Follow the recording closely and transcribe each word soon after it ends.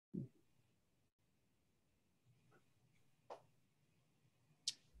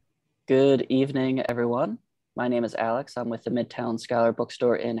Good evening, everyone. My name is Alex. I'm with the Midtown Scholar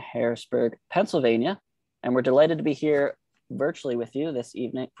Bookstore in Harrisburg, Pennsylvania, and we're delighted to be here virtually with you this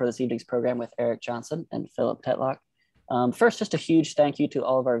evening for this evening's program with Eric Johnson and Philip Tetlock. First, just a huge thank you to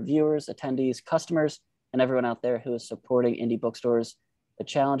all of our viewers, attendees, customers, and everyone out there who is supporting indie bookstores. The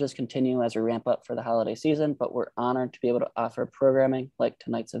challenges continue as we ramp up for the holiday season, but we're honored to be able to offer programming like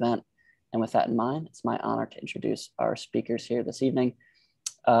tonight's event. And with that in mind, it's my honor to introduce our speakers here this evening.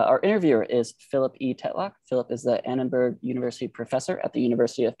 Our interviewer is Philip E. Tetlock. Philip is the Annenberg University professor at the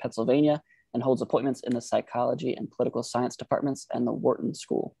University of Pennsylvania and holds appointments in the psychology and political science departments and the Wharton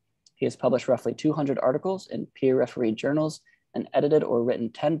School. He has published roughly 200 articles in peer-refereed journals and edited or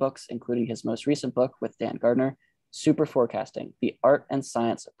written 10 books, including his most recent book with Dan Gardner, Super Forecasting, The Art and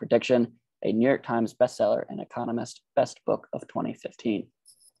Science of Prediction, a New York Times bestseller and Economist Best Book of 2015.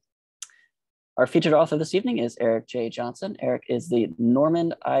 Our featured author this evening is Eric J. Johnson. Eric is the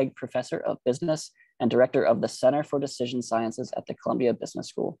Norman Eig Professor of Business and Director of the Center for Decision Sciences at the Columbia Business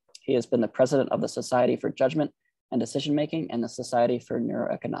School. He has been the president of the Society for Judgment and Decision Making and the Society for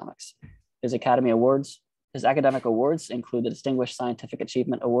Neuroeconomics. His academic awards include the Distinguished Scientific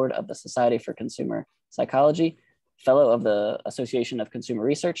Achievement Award of the Society for Consumer Psychology, Fellow of the Association of Consumer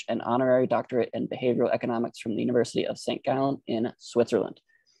Research, and Honorary Doctorate in Behavioral Economics from the University of St. Gallen in Switzerland.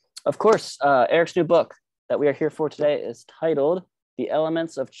 Of course, Eric's new book that we are here for today is titled The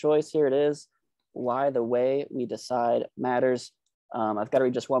Elements of Choice. Here it is, Why the Way We Decide Matters. I've got to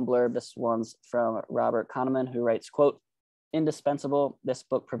read just one blurb. This one's from Robert Kahneman, who writes, quote, indispensable, this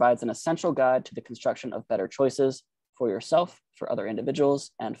book provides an essential guide to the construction of better choices for yourself, for other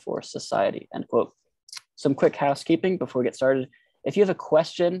individuals, and for society, end quote. Some quick housekeeping before we get started. If you have a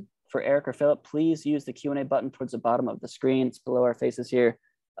question for Eric or Philip, please use the Q&A button towards the bottom of the screen. It's below our faces here.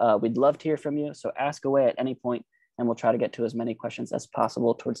 We'd love to hear from you, so ask away at any point, and we'll try to get to as many questions as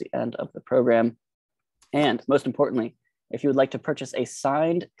possible towards the end of the program. And most importantly, if you would like to purchase a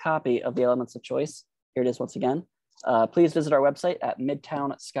signed copy of The Elements of Choice, here it is once again, please visit our website at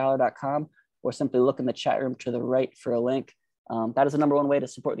midtownscholar.com or simply look in the chat room to the right for a link. That is the #1 way to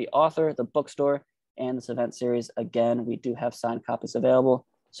support the author, the bookstore, and this event series. Again, we do have signed copies available,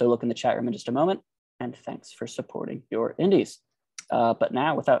 so look in the chat room in just a moment, and thanks for supporting your indies. But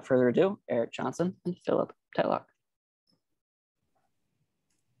now, without further ado, Eric Johnson and Philip Tetlock.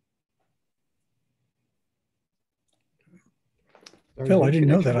 Phil, I didn't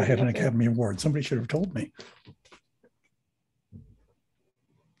know that I had an Academy Award. Somebody should have told me.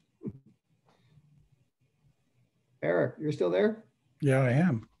 Eric, you're still there? Yeah, I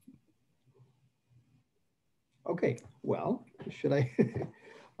am. Okay, well, should I?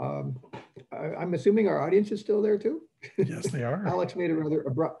 I'm assuming our audience is still there too? Yes, they are. Alex made a rather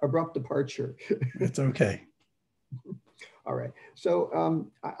abrupt departure. It's okay. All right. So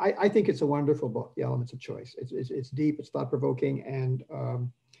I think it's a wonderful book, The Elements of Choice. It's deep, it's thought-provoking, and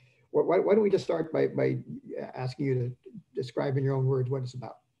why don't we just start by asking you to describe in your own words what it's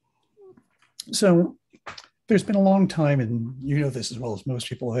about? So there's been a long time, and you know this as well as most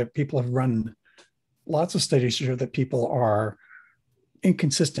people, that people have run lots of studies to show that people are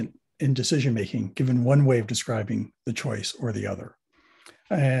inconsistent in decision-making, given one way of describing the choice or the other.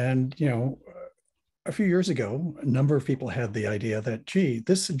 And, you know, a few years ago, a number of people had the idea that, gee,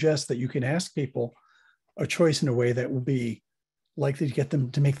 this suggests that you can ask people a choice in a way that will be likely to get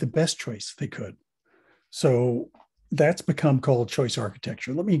them to make the best choice they could. So that's become called choice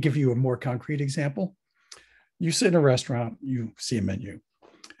architecture. Let me give you a more concrete example. You sit in a restaurant, you see a menu,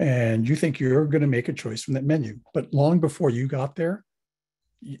 and you think you're going to make a choice from that menu. But long before you got there,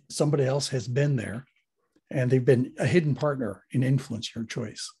 somebody else has been there, and they've been a hidden partner in influencing your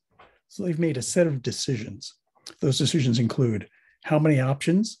choice. So they've made a set of decisions. Those decisions include, how many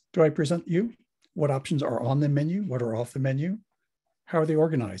options do I present you? What options are on the menu? What are off the menu? How are they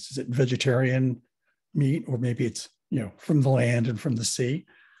organized? Is it vegetarian meat, or maybe it's, you know, from the land and from the sea?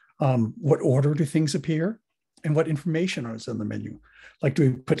 What order do things appear? And what information is on the menu? Like, do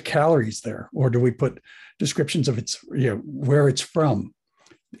we put calories there, or do we put descriptions of its, you know, where it's from?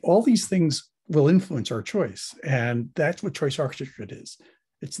 All these things will influence our choice. And that's what choice architecture is.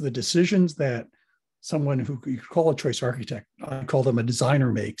 It's the decisions that someone who you call a choice architect, I call them a designer,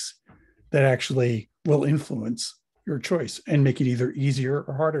 makes, that actually will influence your choice and make it either easier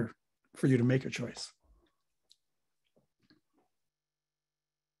or harder for you to make a choice.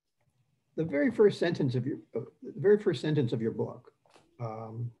 The very first sentence of your book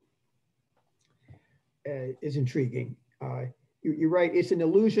is intriguing. You write, it's an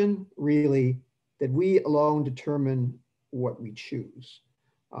illusion, really, that we alone determine what we choose.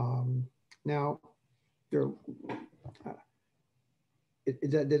 Now,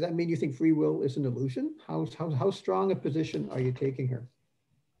 Does that mean you think free will is an illusion? How strong a position are you taking here?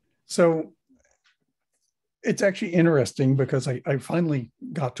 So it's actually interesting because I finally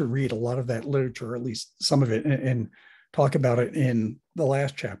got to read a lot of that literature, at least some of it, and talk about it in the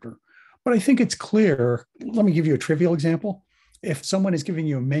last chapter. But I think it's clear. Let me give you a trivial example. If someone is giving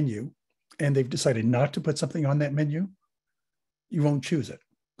you a menu and they've decided not to put something on that menu, you won't choose it.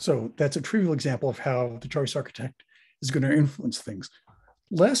 So that's a trivial example of how the choice architect is going to influence things.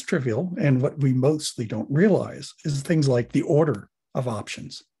 Less trivial, and what we mostly don't realize, is things like the order of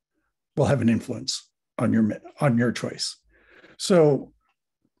options will have an influence on your choice. So,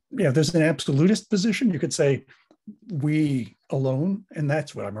 yeah, there's an absolutist position. You could say we alone, and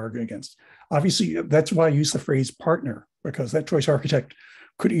that's what I'm arguing against. Obviously, that's why I use the phrase partner, because that choice architect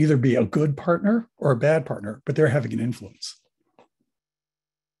could either be a good partner or a bad partner, but they're having an influence.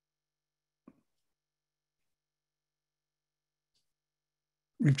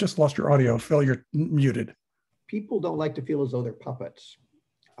 We've just lost your audio. Phil, you're muted. People don't like to feel as though they're puppets.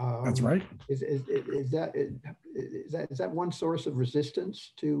 That's right. Is that one source of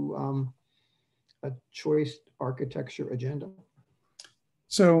resistance to a choice architecture agenda?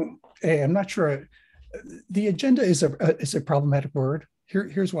 So I'm not sure. The agenda is a problematic word.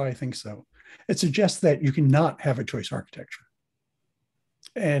 Here's why I think so. It suggests that you cannot have a choice architecture.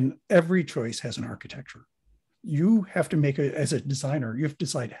 And every choice has an architecture. You have to make as a designer, you have to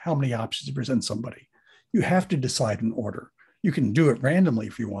decide how many options to present somebody. You have to decide an order. You can do it randomly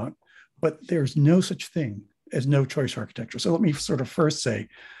if you want, but there's no such thing as no choice architecture. So let me sort of first say,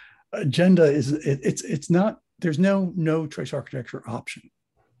 agenda is, it's not, there's no choice architecture option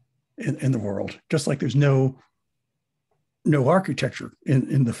in the world, just like there's no architecture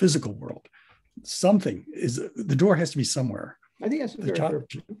in the physical world. Something is, the door has to be somewhere. I think that's a very fair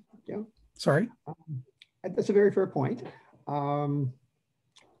point. Yeah. Sorry? That's a very fair point. So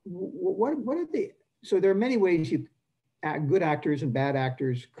there are many ways good actors and bad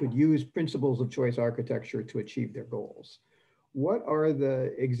actors could use principles of choice architecture to achieve their goals. What are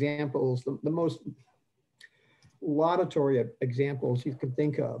the examples, the most laudatory examples you can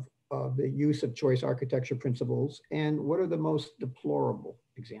think of the use of choice architecture principles, and what are the most deplorable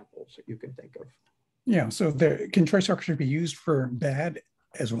examples that you can think of? Yeah, so can choice architecture be used for bad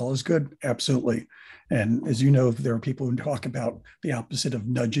as well as good? Absolutely. And as you know, there are people who talk about the opposite of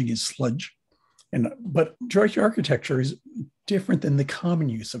nudging is sludge. But choice architecture is different than the common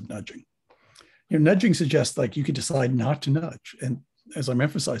use of nudging. Nudging suggests like you could decide not to nudge. And as I'm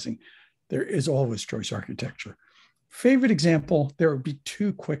emphasizing, there is always choice architecture. Favorite example, there would be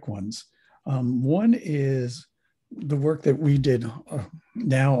two quick ones. One is the work that we did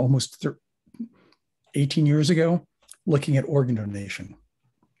now almost 18 years ago, looking at organ donation.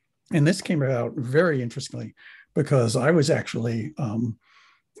 And this came about very interestingly because I was actually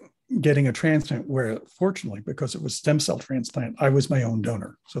getting a transplant where, fortunately, because it was stem cell transplant, I was my own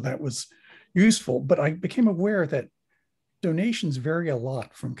donor. So that was useful. But I became aware that donations vary a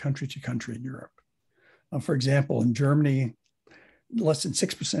lot from country to country in Europe. For example, in Germany, less than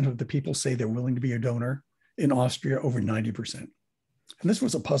 6% of the people say they're willing to be a donor. In Austria, over 90%. And this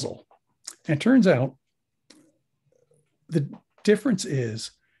was a puzzle. And it turns out the difference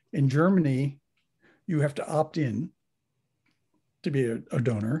is in Germany, you have to opt in to be a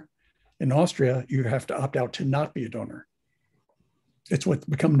donor. In Austria, you have to opt out to not be a donor. It's what's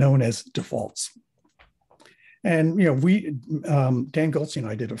become known as defaults. And Dan Goldstein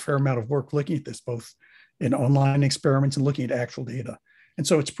and I did a fair amount of work looking at this, both in online experiments and looking at actual data. And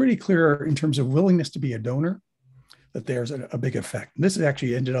so it's pretty clear in terms of willingness to be a donor that there's a big effect. And this has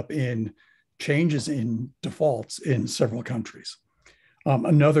actually ended up in changes in defaults in several countries.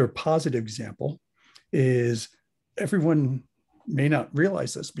 Another positive example is everyone may not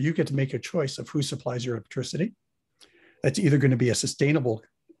realize this, but you get to make a choice of who supplies your electricity. That's either going to be a sustainable,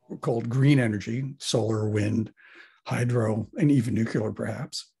 called green energy, solar, wind, hydro, and even nuclear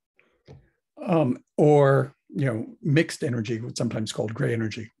perhaps, or mixed energy, what's sometimes called gray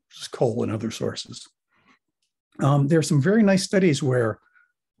energy, which is coal and other sources. There are some very nice studies where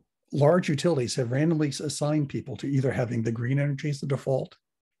large utilities have randomly assigned people to either having the green energy as the default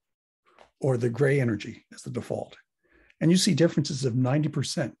or the gray energy as the default. And you see differences of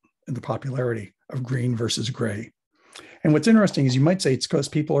 90% in the popularity of green versus gray. And what's interesting is you might say it's because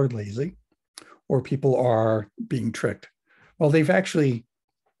people are lazy or people are being tricked. Well, they've actually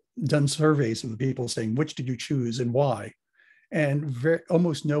done surveys of the people saying, which did you choose and why? And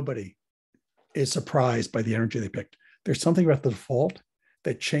almost nobody is surprised by the energy they picked. There's something about the default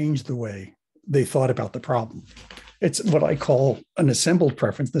that changed the way they thought about the problem. It's what I call an assembled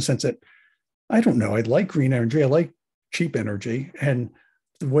preference in the sense that, I don't know, I like green energy. I like cheap energy. And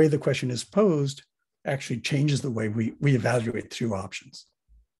the way the question is posed actually changes the way we evaluate two options.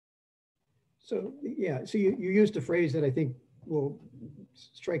 So yeah, so you used a phrase that I think will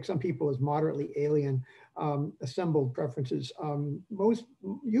strike some people as moderately alien, assembled preferences. Most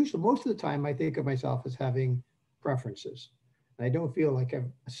of the time I think of myself as having preferences. And I don't feel like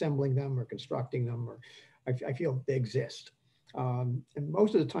I'm assembling them or constructing them, or I feel they exist. And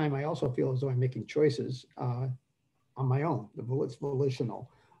most of the time I also feel as though I'm making choices on my own. It's volitional,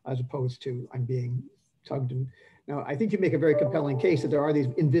 as opposed to I'm being tugged in. Now, I think you make a very compelling case that there are these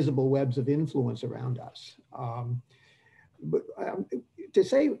invisible webs of influence around us. But to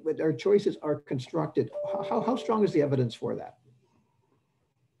say that our choices are constructed, how strong is the evidence for that?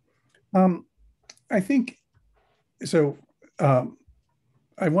 I think so.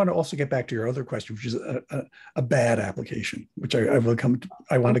 I want to also get back to your other question, which is a bad application, which I will come to.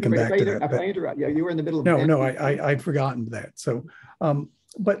 I want to come back to that. If I interrupt, yeah, you were in the middle of. No, I'd forgotten that. So,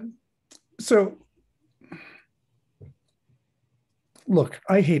 look,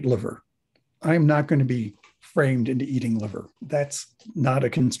 I hate liver. I'm not going to be framed into eating liver. That's not a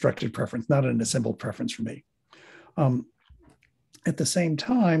constructed preference, not an assembled preference for me. At the same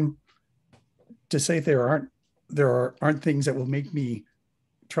time, to say there aren't things that will make me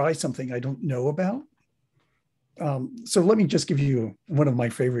try something I don't know about. So let me just give you one of my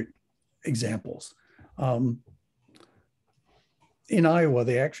favorite examples. In Iowa,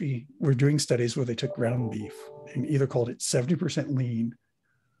 they actually were doing studies where they took ground beef and either called it 70% lean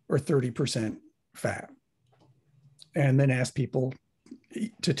or 30% fat, and then asked people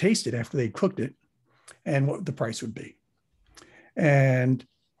to taste it after they cooked it and what the price would be. And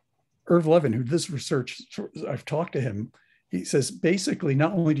Irv Levin, who did this research, I've talked to him, he says, basically,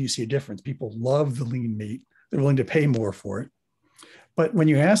 not only do you see a difference, people love the lean meat, they're willing to pay more for it. But when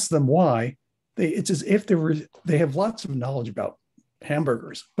you ask them why, it's as if they have lots of knowledge about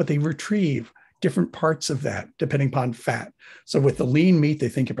hamburgers, but they retrieve different parts of that depending upon fat. So with the lean meat, they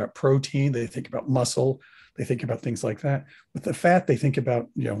think about protein, they think about muscle, they think about things like that. With the fat, they think about,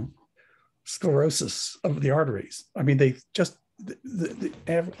 sclerosis of the arteries. I mean, they just,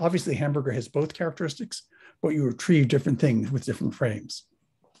 obviously hamburger has both characteristics, but you retrieve different things with different frames.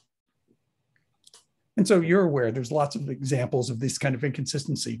 And so you're aware there's lots of examples of this kind of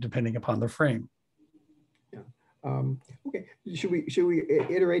inconsistency depending upon the frame. Yeah. Okay. Should we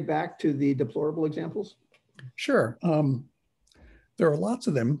iterate back to the deplorable examples? Sure. There are lots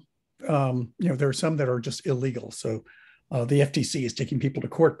of them. There are some that are just illegal. So the FTC is taking people to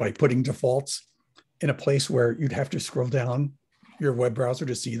court by putting defaults in a place where you'd have to scroll down your web browser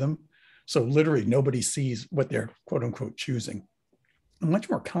to see them. So literally nobody sees what they're quote unquote choosing. A much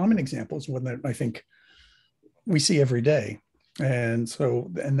more common example is one that I think we see every day. And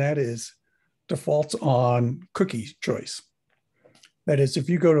that is defaults on cookie choice. That is, if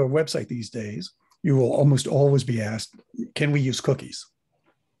you go to a website these days, you will almost always be asked, can we use cookies?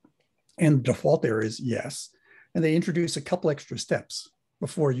 And the default there is yes. And they introduce a couple extra steps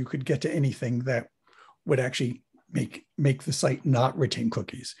before you could get to anything that would actually make the site not retain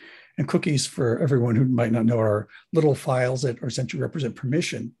cookies. And cookies, for everyone who might not know, are little files that essentially represent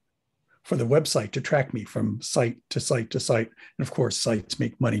permission for the website to track me from site to site to site. And of course, sites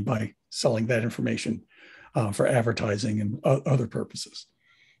make money by selling that information for advertising and other purposes.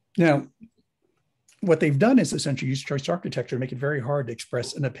 Now, what they've done is essentially use choice architecture to make it very hard to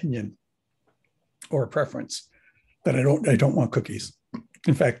express an opinion or a preference that I don't want cookies.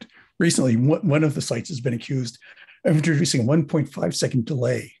 In fact, recently, one of the sites has been accused of introducing a 1.5-second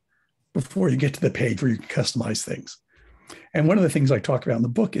delay before you get to the page where you can customize things. And one of the things I talk about in the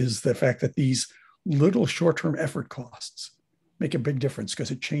book is the fact that these little short-term effort costs make a big difference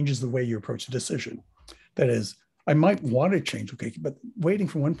because it changes the way you approach the decision. That is, I might want to change, okay, but waiting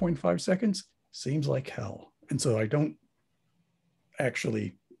for 1.5 seconds seems like hell. And so I don't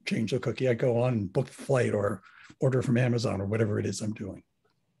actually change the cookie. I go on and book the flight or order from Amazon or whatever it is I'm doing.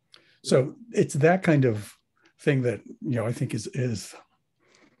 So it's that kind of thing that, I think is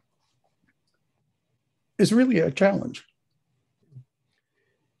really a challenge.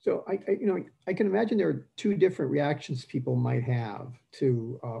 So I can imagine there are two different reactions people might have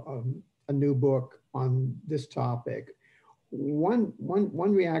to a new book on this topic. One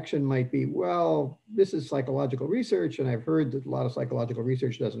reaction might be, well, this is psychological research, and I've heard that a lot of psychological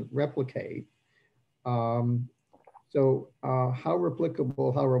research doesn't replicate. So how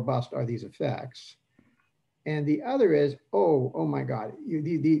replicable, how robust are these effects? And the other is, oh my God,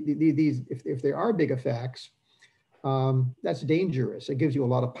 these if there are big effects, that's dangerous. It gives you a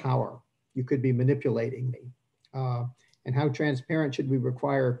lot of power. You could be manipulating me. And how transparent should we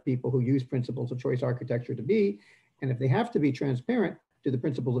require people who use principles of choice architecture to be? And if they have to be transparent, do the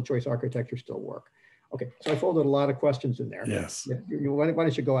principles of choice architecture still work? Okay, so I folded a lot of questions in there. Yes. Why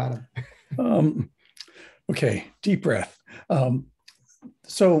don't you go at them? Okay, deep breath.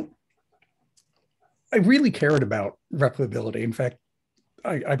 So I really cared about replicability. In fact,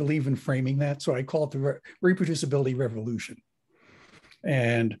 I believe in framing that. So I call it the reproducibility revolution.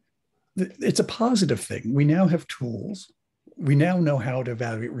 And it's a positive thing. We now have tools. We now know how to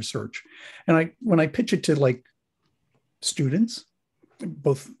evaluate research. And when I pitch it to like students,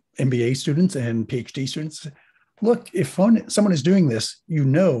 both MBA students and PhD students, look, if someone is doing this, you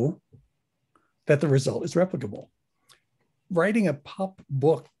know that the result is replicable. Writing a pop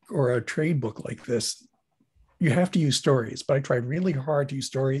book or a trade book like this, you have to use stories, but I tried really hard to use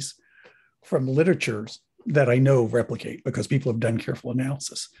stories from literatures that I know replicate because people have done careful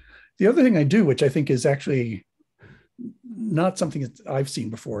analysis. The other thing I do, which I think is actually not something that I've seen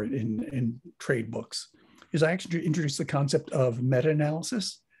before in trade books, is I actually introduce the concept of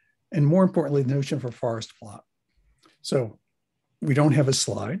meta-analysis and more importantly, the notion of a forest plot. So we don't have a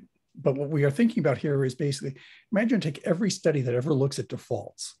slide, but what we are thinking about here is basically, imagine take every study that ever looks at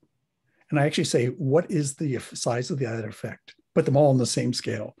defaults. And I actually say, what is the size of that effect? Put them all on the same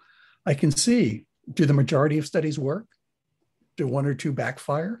scale. I can see, do the majority of studies work? Do one or two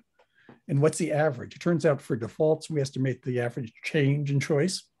backfire? And what's the average? It turns out for defaults, we estimate the average change in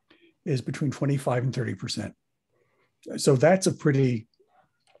choice is between 25 and 30%. So that's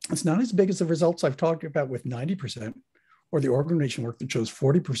it's not as big as the results I've talked about with 90% or the organization work that shows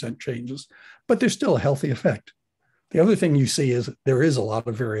 40% changes, but there's still a healthy effect. The other thing you see is there is a lot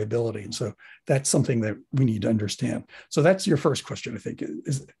of variability. And so that's something that we need to understand. So that's your first question, I think.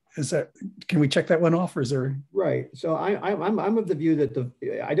 Is that, can we check that one off or is there? Right. So I'm of the view that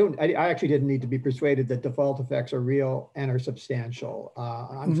I actually didn't need to be persuaded that default effects are real and are substantial.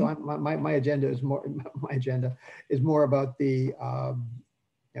 My agenda is more about the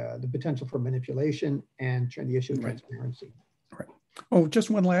potential for manipulation and the issue of transparency. Right. Oh, just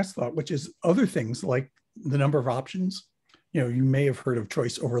one last thought, which is other things like the number of options. You may have heard of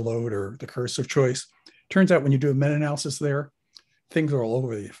choice overload or the curse of choice. Turns out when you do a meta-analysis there, things are all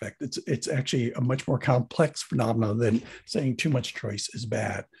over the effect. It's actually a much more complex phenomenon than saying too much choice is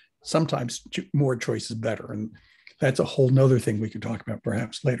bad. Sometimes more choice is better. And that's a whole nother thing we could talk about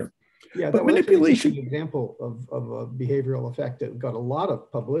perhaps later. Yeah, but manipulation. An example of a behavioral effect that got a lot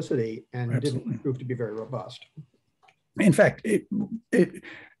of publicity and didn't prove to be very robust. In fact,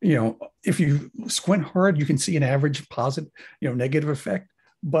 if you squint hard, you can see an average positive, negative effect,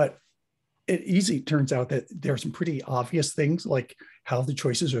 but it turns out that there are some pretty obvious things like how the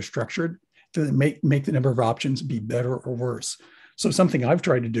choices are structured to make the number of options be better or worse. So something I've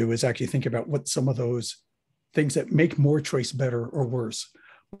tried to do is actually think about what some of those things that make more choice better or worse.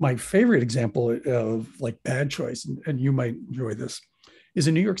 My favorite example of like bad choice, and you might enjoy this, is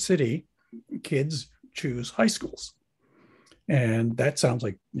in New York City, kids choose high schools. And that sounds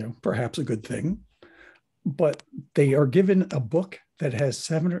like, perhaps a good thing, but they are given a book that has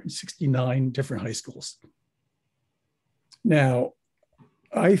 769 different high schools. Now,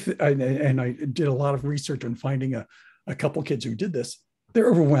 I did a lot of research on finding a couple kids who did this. They're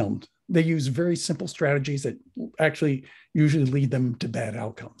overwhelmed. They use very simple strategies that actually usually lead them to bad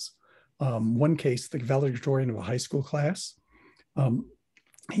outcomes. One case, the valedictorian of a high school class,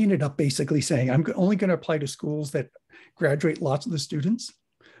 he ended up basically saying, I'm only going to apply to schools that graduate lots of the students.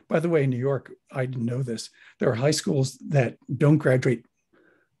 By the way, in New York, I didn't know this. There are high schools that only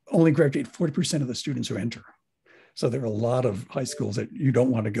graduate 40% of the students who enter. So there are a lot of high schools that you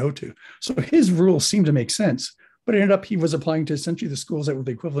don't want to go to. So his rules seemed to make sense, but it ended up he was applying to essentially the schools that were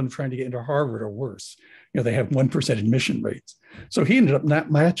the equivalent of trying to get into Harvard or worse. They have 1% admission rates. So he ended up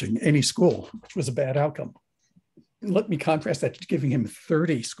not matching any school, which was a bad outcome. Let me contrast that to giving him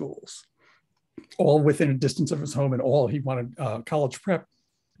 30 schools, all within a distance of his home, and all he wanted college prep,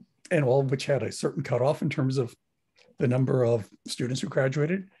 and all of which had a certain cutoff in terms of the number of students who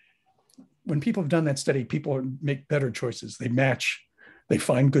graduated. When people have done that study, people make better choices. They match, they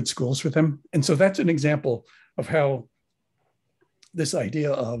find good schools for them. And so that's an example of how this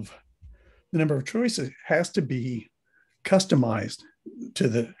idea of the number of choices has to be customized to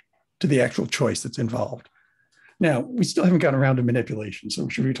the actual choice that's involved. Now, we still haven't gotten around to manipulation. So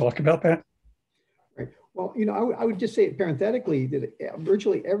should we talk about that? Right. Well, I would just say parenthetically that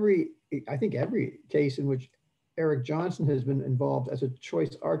virtually every case in which Eric Johnson has been involved as a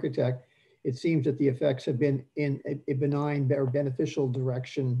choice architect, it seems that the effects have been in a benign or beneficial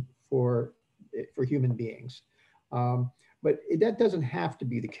direction for human beings. But that doesn't have to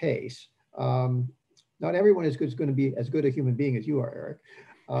be the case. Not everyone is going to be as good a human being as you are,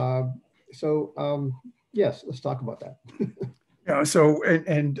 Eric. Yes, let's talk about that. Yeah, so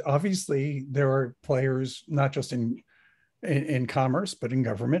and obviously there are players not just in commerce but in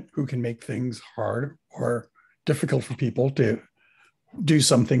government who can make things hard or difficult for people to do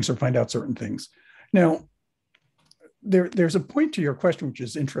some things or find out certain things. Now, there's a point to your question which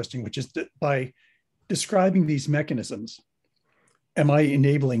is interesting, which is that by describing these mechanisms, am I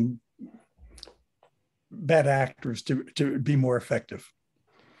enabling bad actors to be more effective?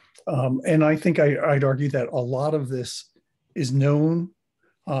 And I think I'd argue that a lot of this is known,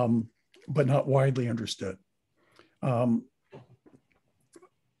 but not widely understood.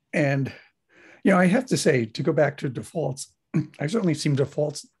 And, I have to say, to go back to defaults, I've certainly seen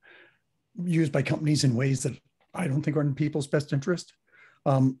defaults used by companies in ways that I don't think are in people's best interest.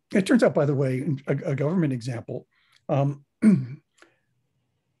 It turns out, by the way, a government example, back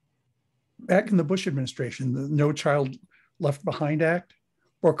in the Bush administration, the No Child Left Behind Act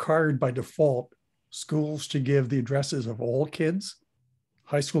required by default schools to give the addresses of all kids,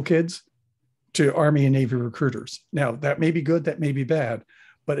 high school kids, to Army and Navy recruiters. Now, that may be good, that may be bad,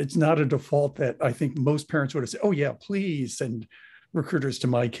 but it's not a default that I think most parents would have said, oh yeah, please send recruiters to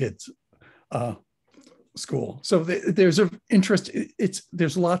my kids' school. So there's an interest.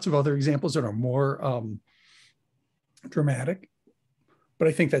 There's lots of other examples that are more dramatic, but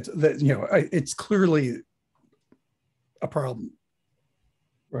I think that it's clearly a problem.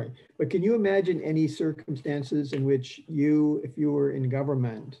 Right. But can you imagine any circumstances in which if you were in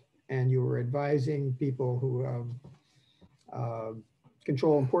government and you were advising people who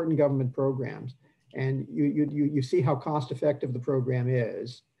control important government programs, and you see how cost effective the program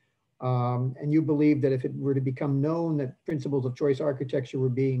is, and you believe that if it were to become known that principles of choice architecture were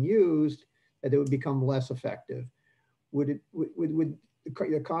being used, that it would become less effective? Would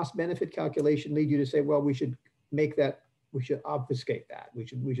the cost benefit calculation lead you to say, well, we should obfuscate that. We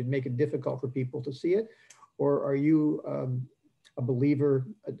should make it difficult for people to see it? Or are you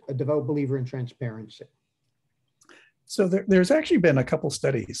a devout believer in transparency? So there's actually been a couple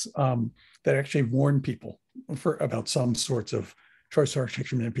studies that actually warn people about some sorts of choice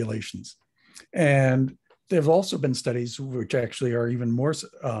architecture manipulations. And there's also been studies which actually are even more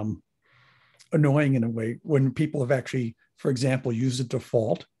annoying in a way, when people have actually, for example, used a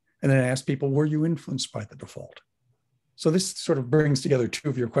default and then asked people, were you influenced by the default? So this sort of brings together two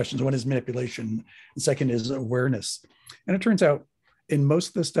of your questions. One is manipulation, and second is awareness. And it turns out in most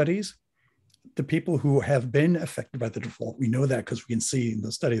of the studies, the people who have been affected by the default, we know that because we can see in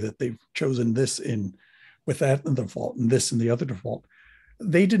the study that they've chosen this with that in the default and this in the other default,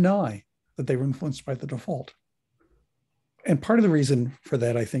 they deny that they were influenced by the default. And part of the reason for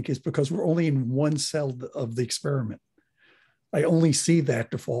that, I think, is because we're only in one cell of the experiment. I only see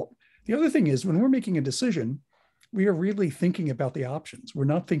that default. The other thing is, when we're making a decision, we are really thinking about the options. We're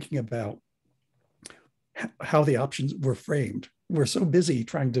not thinking about how the options were framed. We're so busy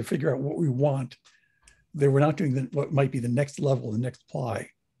trying to figure out what we want that we're not doing what might be the next level, the next ply,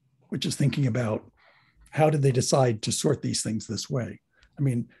 which is thinking about how did they decide to sort these things this way? I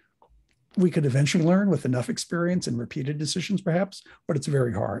mean, we could eventually learn with enough experience and repeated decisions, perhaps, but it's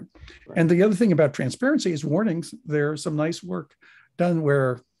very hard. Right. And the other thing about transparency is warnings. There's some nice work done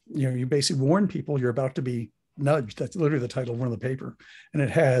where you basically warn people you're about to be nudged. That's literally the title of one of the paper, and it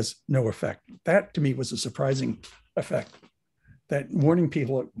has no effect. That to me was a surprising effect. That warning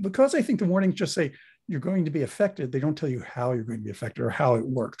people, because I think the warnings just say you're going to be affected. They don't tell you how you're going to be affected or how it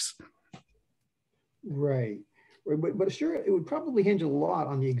works. Right. But sure, it would probably hinge a lot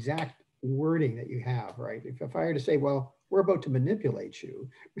on the exact wording that you have, right? If I were to say, well, we're about to manipulate you,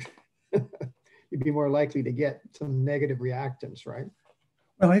 you'd be more likely to get some negative reactance, right?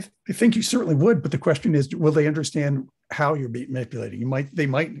 Well, I think you certainly would, but the question is, will they understand how you're being manipulating? They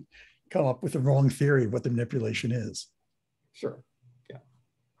might come up with the wrong theory of what the manipulation is. Sure,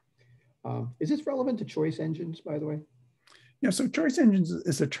 yeah. Is this relevant to choice engines, by the way? Yeah, so choice engines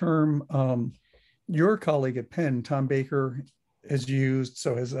is a term your colleague at Penn, Tom Baker, has used,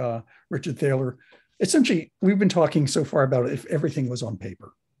 so has Richard Thaler. Essentially, we've been talking so far about if everything was on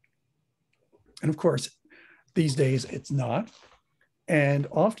paper. And of course, these days it's not. And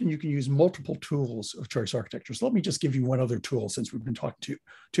often you can use multiple tools of choice architecture. So let me just give you one other tool, since we've been talking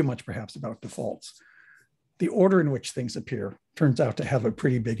too much perhaps about defaults. The order in which things appear turns out to have a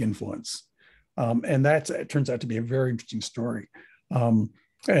pretty big influence. And it turns out to be a very interesting story.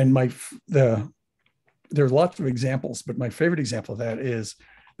 There are lots of examples, but my favorite example of that is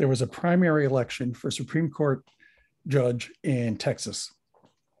there was a primary election for Supreme Court judge in Texas.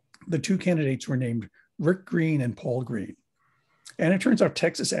 The two candidates were named Rick Green and Paul Green. And it turns out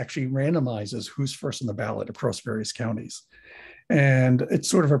Texas actually randomizes who's first on the ballot across various counties. And it's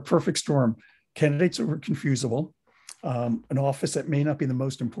sort of a perfect storm. candidates that were confusable, an office that may not be the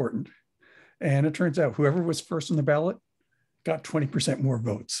most important. And it turns out whoever was first on the ballot got 20% more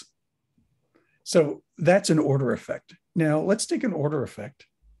votes. So that's an order effect. Now let's take an order effect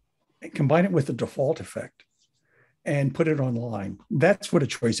and combine it with a default effect and put it online. That's what a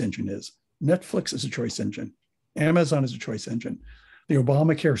choice engine is. Netflix is a choice engine. Amazon is a choice engine. The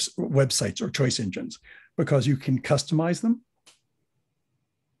Obamacare websites are choice engines because you can customize them.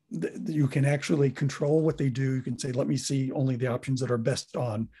 You can actually control what they do. You can say, let me see only the options that are best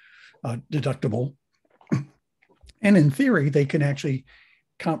on deductible. And in theory, they can actually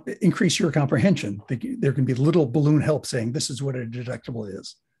increase your comprehension. There can be little balloon help saying this is what a deductible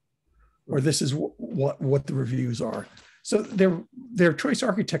is, or this is what the reviews are. So they're choice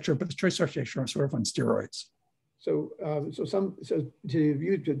architecture, but the choice architecture are sort of on steroids. So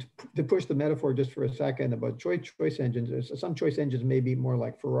to push the metaphor just for a second about choice engines, some choice engines may be more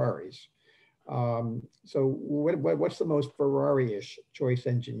like Ferraris. So what's the most Ferrari-ish choice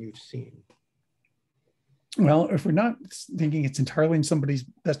engine you've seen? Well, if we're not thinking it's entirely in somebody's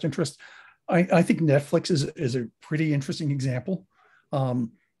best interest, I think Netflix is a pretty interesting example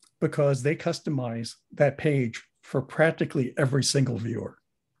because they customize that page for practically every single viewer.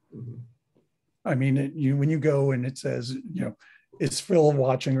 Mm-hmm. I mean, when you go and it says, is Phil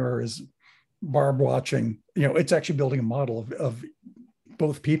watching or is Barb watching? It's actually building a model of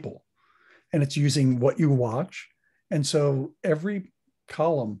both people, and it's using what you watch. And so every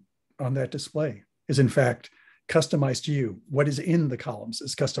column on that display is in fact customized to you. What is in the columns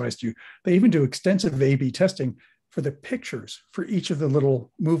is customized to you. They even do extensive A/B testing for the pictures for each of the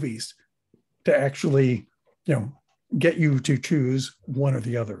little movies to actually, get you to choose one or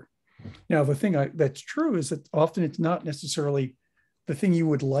the other. Now, the thing that's true is that often it's not necessarily the thing you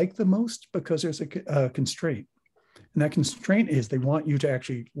would like the most because there's a constraint. And that constraint is they want you to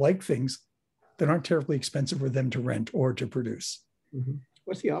actually like things that aren't terribly expensive for them to rent or to produce. Mm-hmm.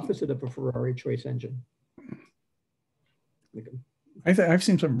 What's the opposite of a Ferrari choice engine? I've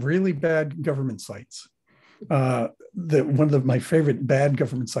seen some really bad government sites. One of my favorite bad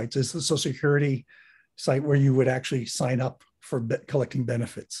government sites is the Social Security site where you would actually sign up for collecting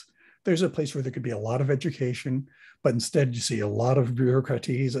benefits. There's a place where there could be a lot of education, but instead you see a lot of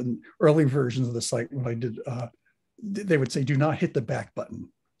bureaucraties. And early versions of the site, when I did, they would say, do not hit the back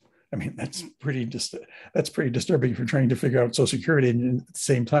button. I mean, that's pretty disturbing if you're trying to figure out Social Security, and at the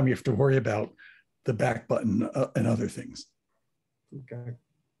same time you have to worry about the back button and other things. Okay.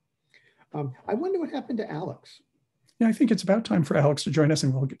 I wonder what happened to Alex. Yeah, I think it's about time for Alex to join us,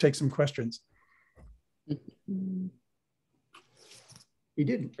 and we'll take some questions. He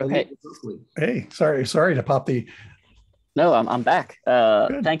didn't. Okay. Hey, sorry to pop the. No, I'm back.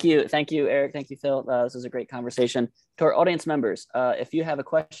 Thank you, Eric. Thank you, Phil. This was a great conversation. To our audience members, if you have a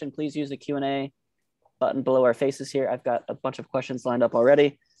question, please use the Q&A button below our faces here. I've got a bunch of questions lined up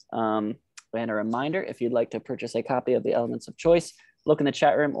already. And a reminder, if you'd like to purchase a copy of the Elements of Choice, look in the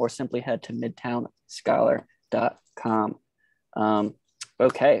chat room or simply head to midtownscholar.com.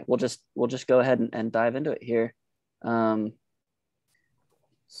 Okay, we'll just go ahead and dive into it here.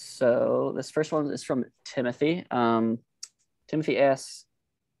 So this first one is from Timothy. Timothy asks,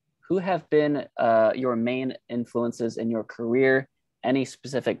 who have been your main influences in your career? Any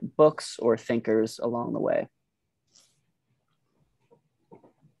specific books or thinkers along the way?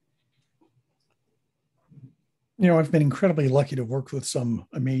 I've been incredibly lucky to work with some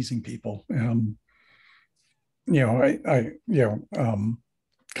amazing people.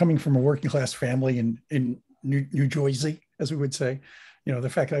 Coming from a working class family in New Jersey, as we would say, the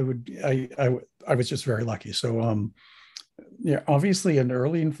fact I was just very lucky. So, obviously an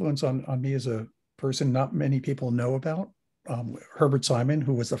early influence on me as a person, not many people know about, Herbert Simon,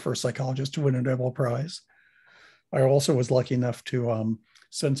 who was the first psychologist to win a Nobel Prize. I also was lucky enough to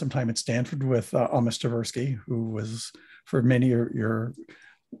spend some time at Stanford with Amos Tversky, who was, for many of your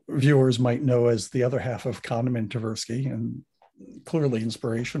viewers might know as the other half of Kahneman Tversky, and clearly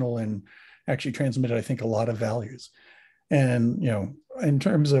inspirational and actually transmitted, I think, a lot of values. And, in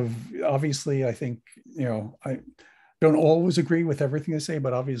terms of, obviously, I think, I don't always agree with everything they say,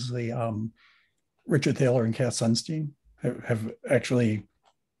 but obviously Richard Thaler and Cass Sunstein have actually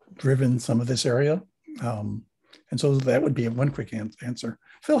driven some of this area. And so that would be one quick answer.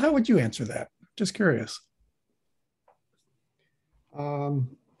 Phil, how would you answer that? Just curious. I'm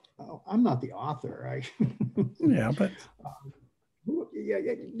not the author. Yeah, but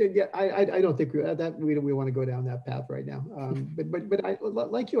yeah. I don't think we want to go down that path right now. But I,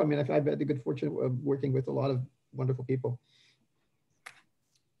 like you, I mean, I've had the good fortune of working with a lot of wonderful people.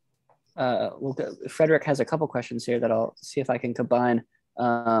 Well, Frederick has a couple questions here that I'll see if I can combine.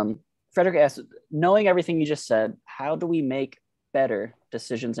 Frederick asks, knowing everything you just said, how do we make better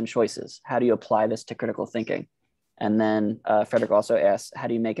decisions and choices? How do you apply this to critical thinking? And then Frederick also asks, how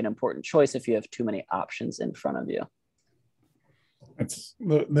do you make an important choice if you have too many options in front of you?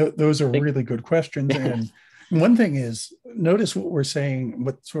 Those are really good questions. And one thing is, notice what we're saying,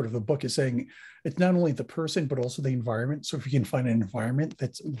 what sort of the book is saying. It's not only the person, but also the environment. So if you can find an environment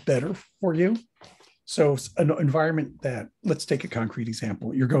that's better for you. So an environment that, let's take a concrete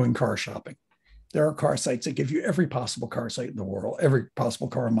example. You're going car shopping. There are car sites that give you every possible car site in the world, every possible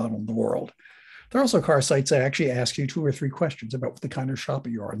car model in the world. There are also car sites that actually ask you 2 or 3 questions about the kind of shopper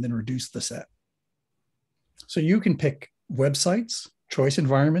you are and then reduce the set. So you can pick websites, choice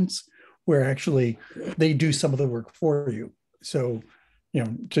environments, where actually they do some of the work for you. So,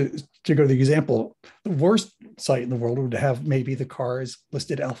 to go to the example, the worst site in the world would have maybe the cars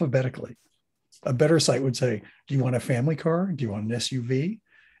listed alphabetically. A better site would say, do you want a family car? Do you want an SUV?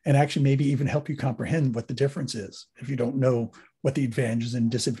 And actually maybe even help you comprehend what the difference is if you don't know what the advantages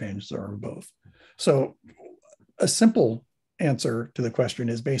and disadvantages are of both. So a simple answer to the question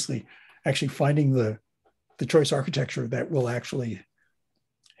is basically actually finding the choice architecture that will actually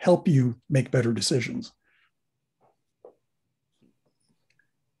help you make better decisions.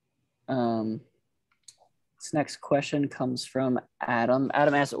 This next question comes from Adam.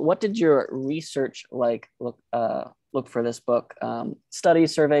 Adam asks, what did your research look for this book?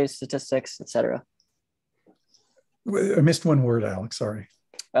 Studies, surveys, statistics, etc. I missed one word, Alex, sorry.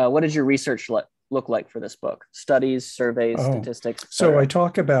 What did your research look like for this book? Studies, surveys, statistics. So I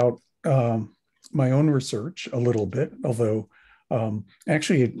talk about my own research a little bit, although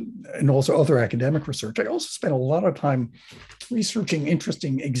actually, and also other academic research. I also spent a lot of time researching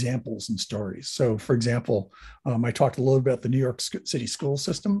interesting examples and stories. So for example, I talked a little bit about the New York City school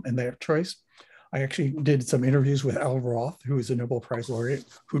system and their choice. I actually did some interviews with Al Roth, who is a Nobel Prize laureate,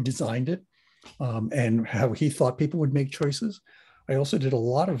 who designed it, and how he thought people would make choices. I also did a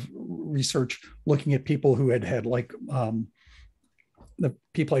lot of research looking at people who had the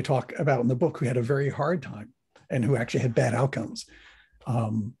people I talk about in the book who had a very hard time and who actually had bad outcomes.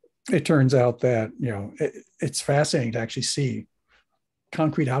 It turns out that it's fascinating to actually see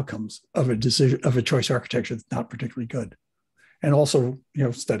concrete outcomes of a decision of a choice architecture that's not particularly good, and also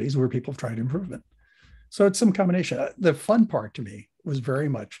studies where people have tried improvement. So it's some combination. The fun part to me was very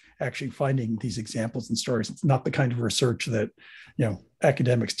much actually finding these examples and stories. It's not the kind of research that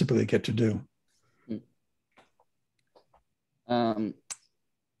academics typically get to do. Aaron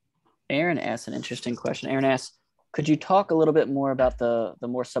asks an interesting question. Aaron asks, could you talk a little bit more about the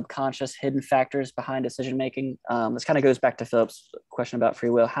more subconscious hidden factors behind decision making? This kind of goes back to Philip's question about free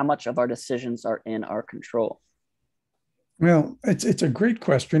will. How much of our decisions are in our control? Well, it's a great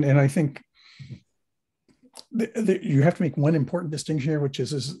question, and I think you have to make one important distinction here, which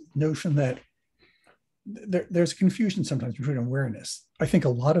is this notion that there's confusion sometimes between awareness. I think a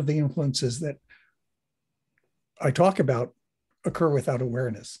lot of the influences that I talk about occur without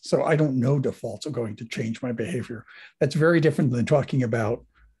awareness. So I don't know defaults are going to change my behavior. That's very different than talking about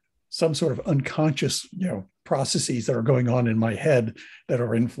some sort of unconscious, processes that are going on in my head that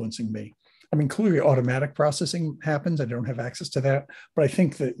are influencing me. I mean, clearly automatic processing happens. I don't have access to that. But I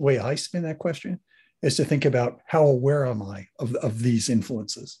think the way I spin that question is to think about how aware am I of these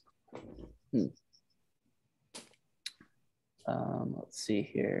influences? Let's see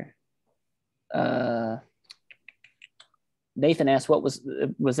here. Nathan asked, was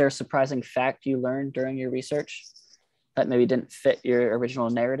there a surprising fact you learned during your research that maybe didn't fit your original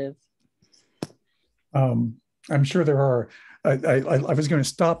narrative? I'm sure there are. I was going to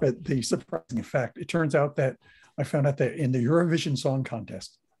stop at the surprising fact. It turns out that I found out that in the Eurovision Song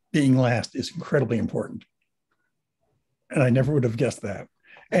Contest, being last is incredibly important. And I never would have guessed that.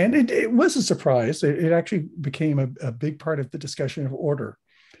 And it was a surprise. It actually became a big part of the discussion of order.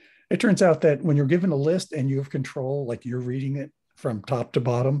 It turns out that when you're given a list and you have control, like you're reading it from top to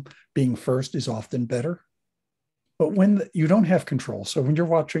bottom, being first is often better. But when you don't have control, so when you're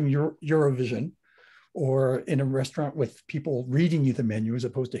watching Eurovision or in a restaurant with people reading you the menu as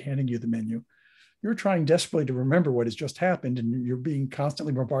opposed to handing you the menu, you're trying desperately to remember what has just happened, and you're being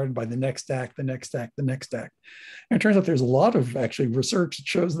constantly bombarded by the next act, the next act, the next act. And it turns out there's a lot of actually research that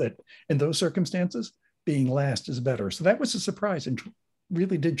shows that in those circumstances, being last is better. So that was a surprise and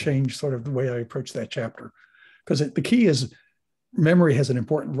really did change sort of the way I approached that chapter. Because the key is memory has an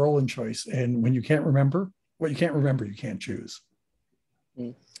important role in choice. And when you can't remember, what you can't remember, you can't choose.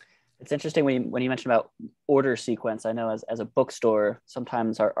 It's interesting when you mentioned about order sequence. I know as a bookstore,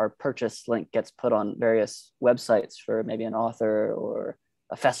 sometimes our purchase link gets put on various websites for maybe an author or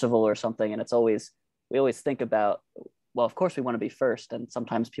a festival or something. And we always think about well, of course we want to be first, and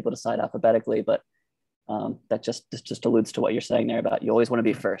sometimes people decide alphabetically, but that just alludes to what you're saying there about you always want to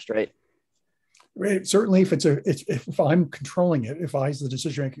be first, right? Right. Certainly, if I'm controlling it, if I's the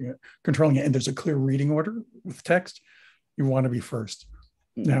decision maker controlling it, and there's a clear reading order with text, you want to be first.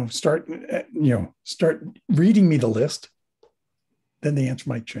 Now start reading me the list, then the answer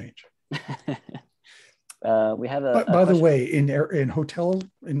might change. We have a by the way, in hotel,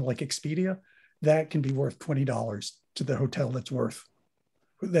 in like Expedia, that can be worth $20 to the hotel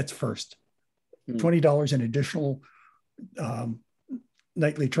that's first. $20 in additional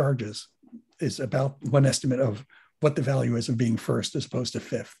nightly charges is about one estimate of what the value is of being first as opposed to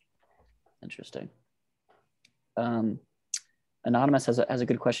fifth. Interesting. Anonymous has a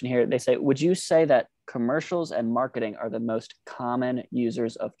good question here. They say, would you say that commercials and marketing are the most common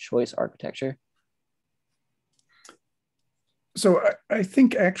users of choice architecture? So I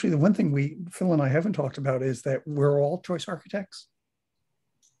think actually the one thing Phil and I haven't talked about is that we're all choice architects,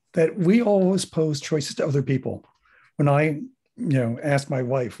 that we always pose choices to other people. When I ask my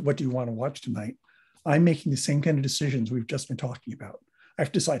wife, what do you want to watch tonight? I'm making the same kind of decisions we've just been talking about. I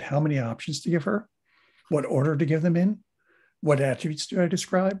have to decide how many options to give her, what order to give them in, what attributes do I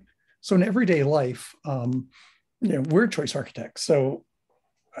describe. So in everyday life, we're choice architects. So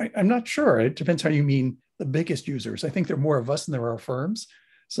I'm not sure. It depends how you mean the biggest users. I think there are more of us than there are firms.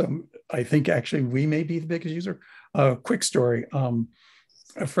 So I think actually we may be the biggest user. Quick story.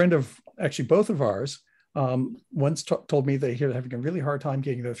 A friend of actually both of ours once told me they were having a really hard time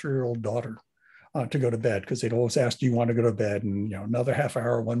getting their 3-year-old daughter to go to bed because they'd always ask, do you want to go to bed? And another half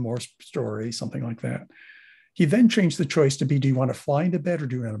hour, one more story, something like that. He then changed the choice to be, do you want to fly into bed or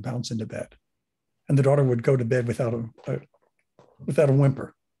do you want to bounce into bed? And the daughter would go to bed without a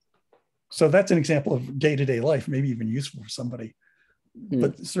whimper. So that's an example of day-to-day life, maybe even useful for somebody.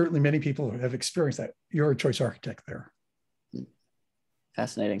 But certainly many people have experienced that. You're a choice architect there.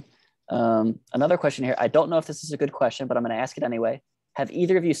 Fascinating. Another question here. I don't know if this is a good question, but I'm going to ask it anyway. Have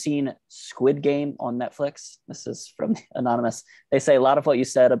either of you seen Squid Game on Netflix? This is from Anonymous. They say a lot of what you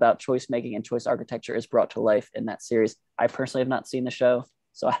said about choice making and choice architecture is brought to life in that series. I personally have not seen the show,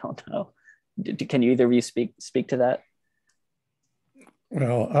 so I don't know. Can you either of you speak to that?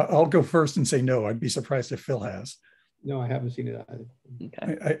 Well, I'll go first and say no. I'd be surprised if Phil has. No, I haven't seen it either.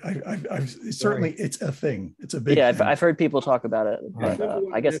 Okay. I've certainly, it's a thing. It's a big thing. I've heard people talk about it. But,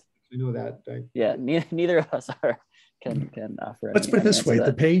 I guess I know that. Neither of us can offer. Let's put it this way: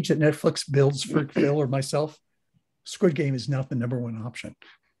 the page that Netflix builds for Phil or myself, Squid Game is not the #1 option.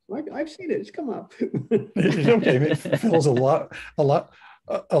 I've seen it. It's come up. Okay, Phil's a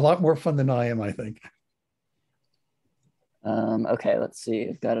lot more fun than I am, I think. Okay, let's see.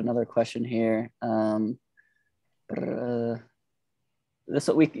 I've got another question here. You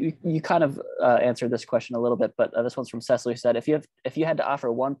kind of answered this question a little bit, but this one's from Cecily, who said, if you had to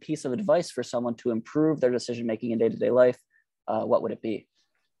offer one piece of advice for someone to improve their decision making in day-to-day life, what would it be?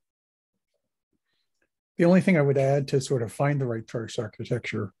 The only thing I would add to sort of find the right choice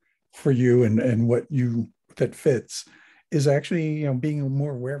architecture for you and what that fits is actually being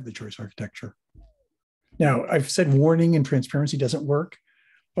more aware of the choice architecture. Now, I've said warning and transparency doesn't work,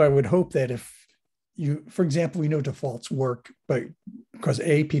 but I would hope that if for example, we know defaults work, but because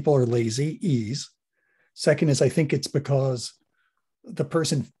people are lazy, ease. Second is I think it's because the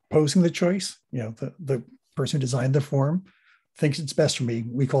person posing the choice, the person who designed the form thinks it's best for me.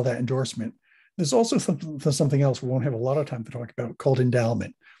 We call that endorsement. There's also something else we won't have a lot of time to talk about called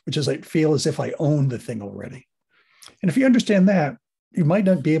endowment, which is I feel as if I own the thing already. And if you understand that, you might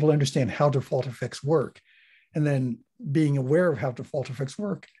not be able to understand how default effects work. And then being aware of how default effects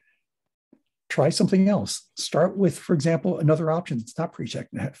work, try something else. Start with, for example, another option that's not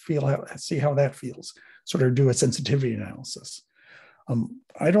pre-checked and see how that feels. Sort of do a sensitivity analysis.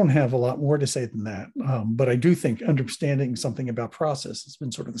 I don't have a lot more to say than that, but I do think understanding something about process has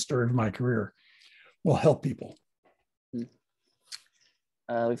been sort of the story of my career, will help people.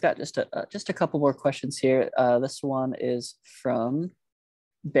 We've got just a couple more questions here. This one is from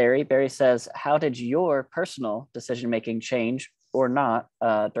Barry. Barry says, how did your personal decision-making change or not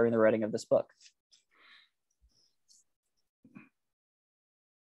during the writing of this book?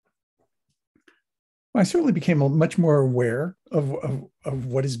 I certainly became much more aware of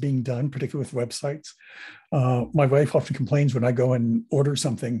what is being done, particularly with websites. My wife often complains when I go and order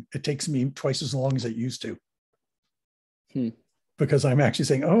something, it takes me twice as long as it used to. Because I'm actually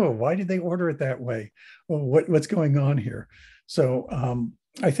saying, oh, why did they order it that way? Well, what's going on here? So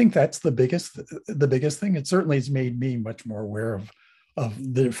I think that's the biggest thing. It certainly has made me much more aware of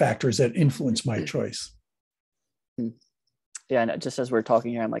the factors that influence my choice. yeah, and just as we're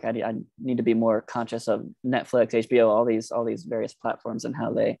talking here, I'm like, I need to be more conscious of Netflix, HBO, all these various platforms and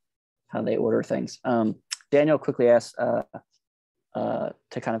how they order things. Daniel quickly asked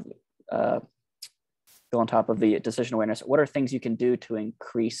to kind of go on top of the decision awareness. What are things you can do to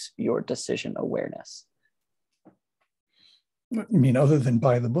increase your decision awareness? I mean, other than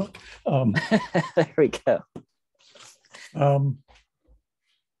buy the book. There we go.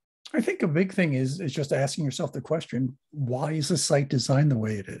 I think a big thing is just asking yourself the question, why is the site designed the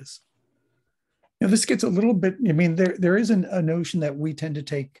way it is? Now, this gets a little bit, I mean, there is a notion that we tend to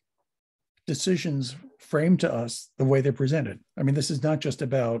take decisions framed to us the way they're presented. I mean, this is not just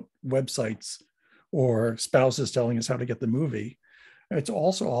about websites or spouses telling us how to get the movie. It's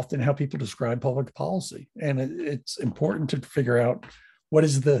also often how people describe public policy. And it's important to figure out what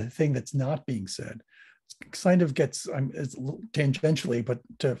is the thing that's not being said. It kind of gets, it's tangentially, but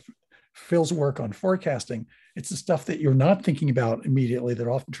to Phil's work on forecasting, it's the stuff that you're not thinking about immediately that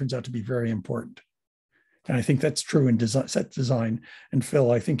often turns out to be very important. And I think that's true in set design. And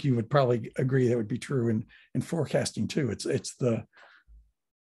Phil, I think you would probably agree that would be true in forecasting too. It's the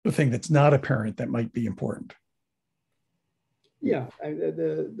thing that's not apparent that might be important. Yeah,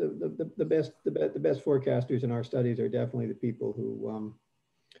 the best forecasters in our studies are definitely the people who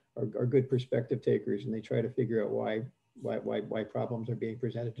are good perspective takers, and they try to figure out why problems are being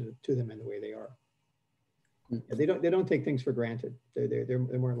presented to them in the way they are. They don't take things for granted. They're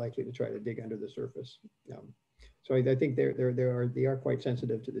more likely to try to dig under the surface. So I think they are quite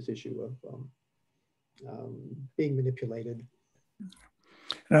sensitive to this issue of being manipulated.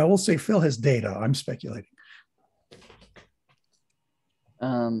 And I will say Phil has data. I'm speculating.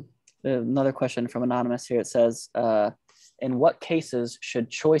 Another question from Anonymous here. It says, in what cases should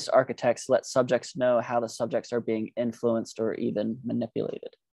choice architects let subjects know how the subjects are being influenced or even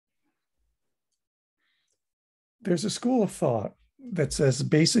manipulated? There's a school of thought that says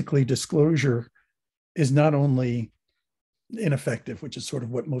basically disclosure is not only ineffective, which is sort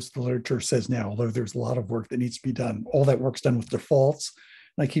of what most of the literature says now, although there's a lot of work that needs to be done. All that work's done with defaults.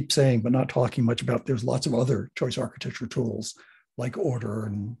 And I keep saying, but not talking much about, there's lots of other choice architecture tools like order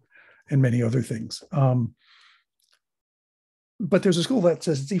and many other things. But there's a school that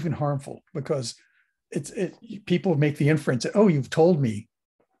says it's even harmful because people make the inference that, oh, you've told me,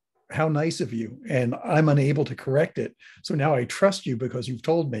 how nice of you, and I'm unable to correct it. So now I trust you because you've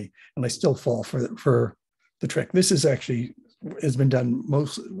told me, and I still fall for the trick. This is actually has been done.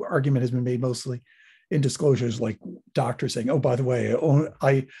 Argument has been made mostly in disclosures, like doctors saying, "Oh, by the way,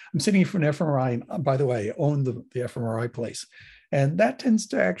 I'm sitting for an fMRI, and by the way, I own the fMRI place," and that tends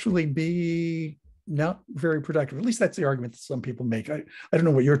to actually be not very productive. At least that's the argument that some people make. I don't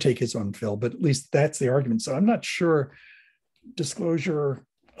know what your take is on, Phil, but at least that's the argument. So I'm not sure disclosure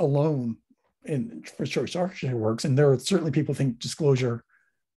alone for choice architecture works, and there are certainly people think disclosure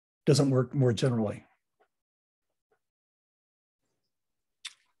doesn't work more generally.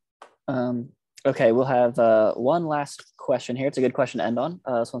 Okay, we'll have one last question here. It's a good question to end on.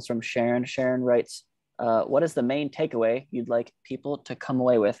 This one's from Sharon. Sharon writes, what is the main takeaway you'd like people to come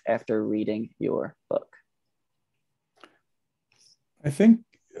away with after reading your book? I think,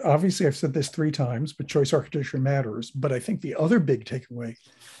 obviously I've said this 3 times, but choice architecture matters. But I think the other big takeaway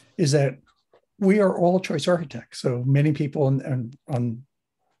is that we are all choice architects. So many people on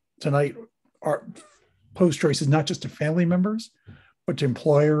tonight are pose choices, not just to family members, but to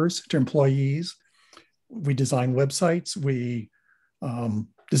employers, to employees. We design websites, we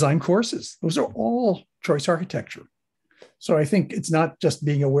design courses. Those are all choice architecture. So I think it's not just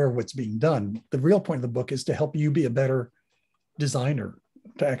being aware of what's being done. The real point of the book is to help you be a better designer,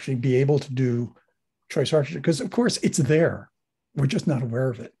 to actually be able to do choice architecture, because of course it's there. We're just not aware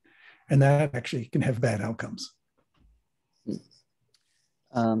of it. And that actually can have bad outcomes.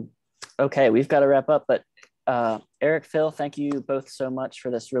 Okay, we've got to wrap up, but Eric, Phil, thank you both so much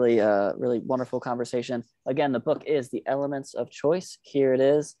for this really, really wonderful conversation. Again, the book is The Elements of Choice. Here it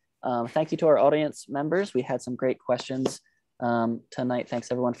is. Thank you to our audience members. We had some great questions tonight.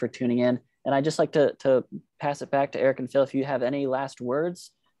 Thanks everyone for tuning in. And I'd just like to pass it back to Eric and Phil if you have any last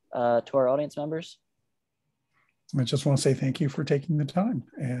words to our audience members. I just want to say thank you for taking the time,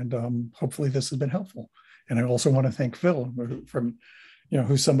 and hopefully this has been helpful. And I also want to thank Phil from,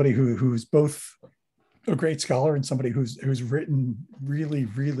 who's somebody who's both a great scholar and somebody who's written really,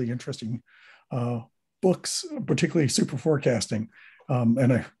 really interesting books, particularly super forecasting,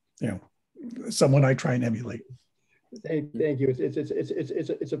 and someone I try and emulate. Thank you.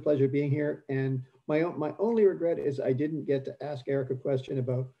 It's a pleasure being here. And my only regret is I didn't get to ask Eric a question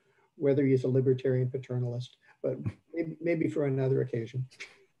about whether he's a libertarian paternalist, but maybe for another occasion.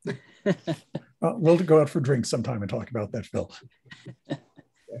 We'll go out for drinks sometime and talk about that, Phil.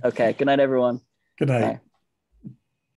 Okay. Good night, everyone. Good night. Bye.